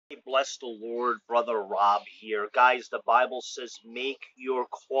Bless the Lord, Brother Robb here. Guys, the Bible says make your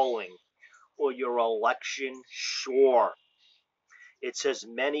calling or your election sure. It says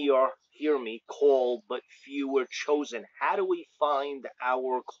many are, hear me, called, but few are chosen. How do we find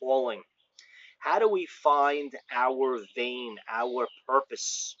our calling? How do we find our vein, our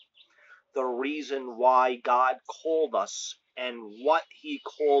purpose? The reason why God called us and what He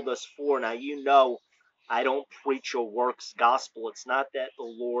called us for. Now, I don't preach a works gospel. It's not that the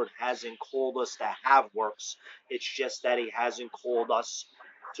Lord hasn't called us to have works. It's just that He hasn't called us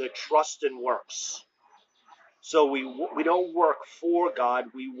to trust in works. So we don't work for God.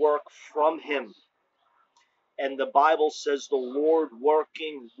 We work from Him. And the Bible says the Lord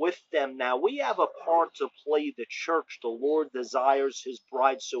working with them. Now, we have a part to play, the church. The Lord desires His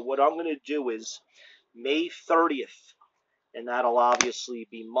bride. So what I'm going to do is May 30th, and that'll obviously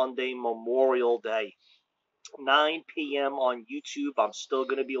be Monday, Memorial Day, 9 p.m. on YouTube. I'm still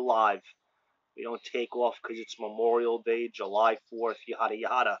going to be live. We don't take off because it's Memorial Day, July 4th, yada,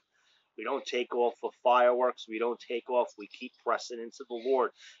 yada. We don't take off for fireworks. We don't take off. We keep pressing into the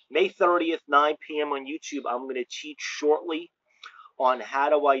Lord. May 30th, 9 p.m. on YouTube, I'm going to teach shortly on how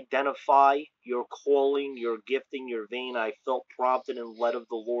to identify your calling, your gifting, your vein. I felt prompted and led of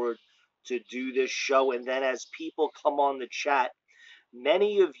the Lord to do this show. And then as people come on the chat,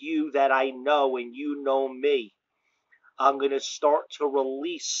 many of you that I know and you know me, I'm going to start to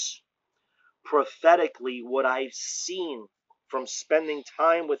release prophetically what I've seen from spending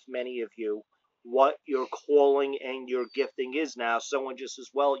time with many of you, what your calling and your gifting is. Now, someone just says,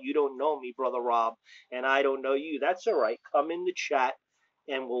 well, you don't know me, Brother Robb, and I don't know you. That's all right. Come in the chat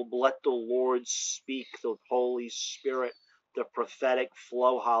and we'll let the Lord speak, the Holy Spirit, the prophetic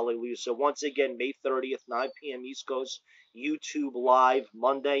flow. Hallelujah. So once again, May 30th, 9 p.m. East Coast, YouTube live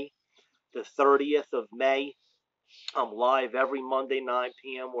Monday, the 30th of May. I'm live every Monday, 9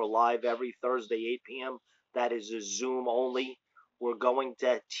 p.m. We're live every Thursday, 8 p.m. That is a Zoom only. We're going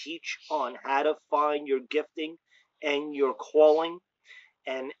to teach on how to find your gifting and your calling,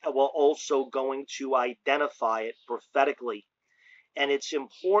 and we're also going to identify it prophetically. And it's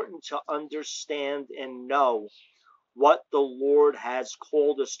important to understand and know what the Lord has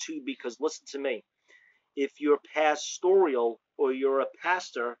called us to, because listen to me, if you're pastoral or you're a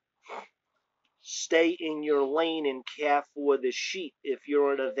pastor, stay in your lane and care for the sheep. If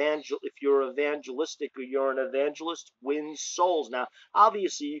you're evangelistic or you're an evangelist, win souls. Now,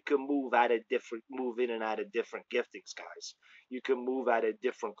 obviously, you can move in and out of different giftings, guys. You can move out of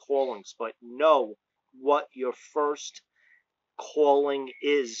different callings, but know what your first calling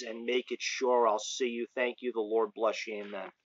is and make it sure. I'll see you. Thank you. The Lord bless you. Amen.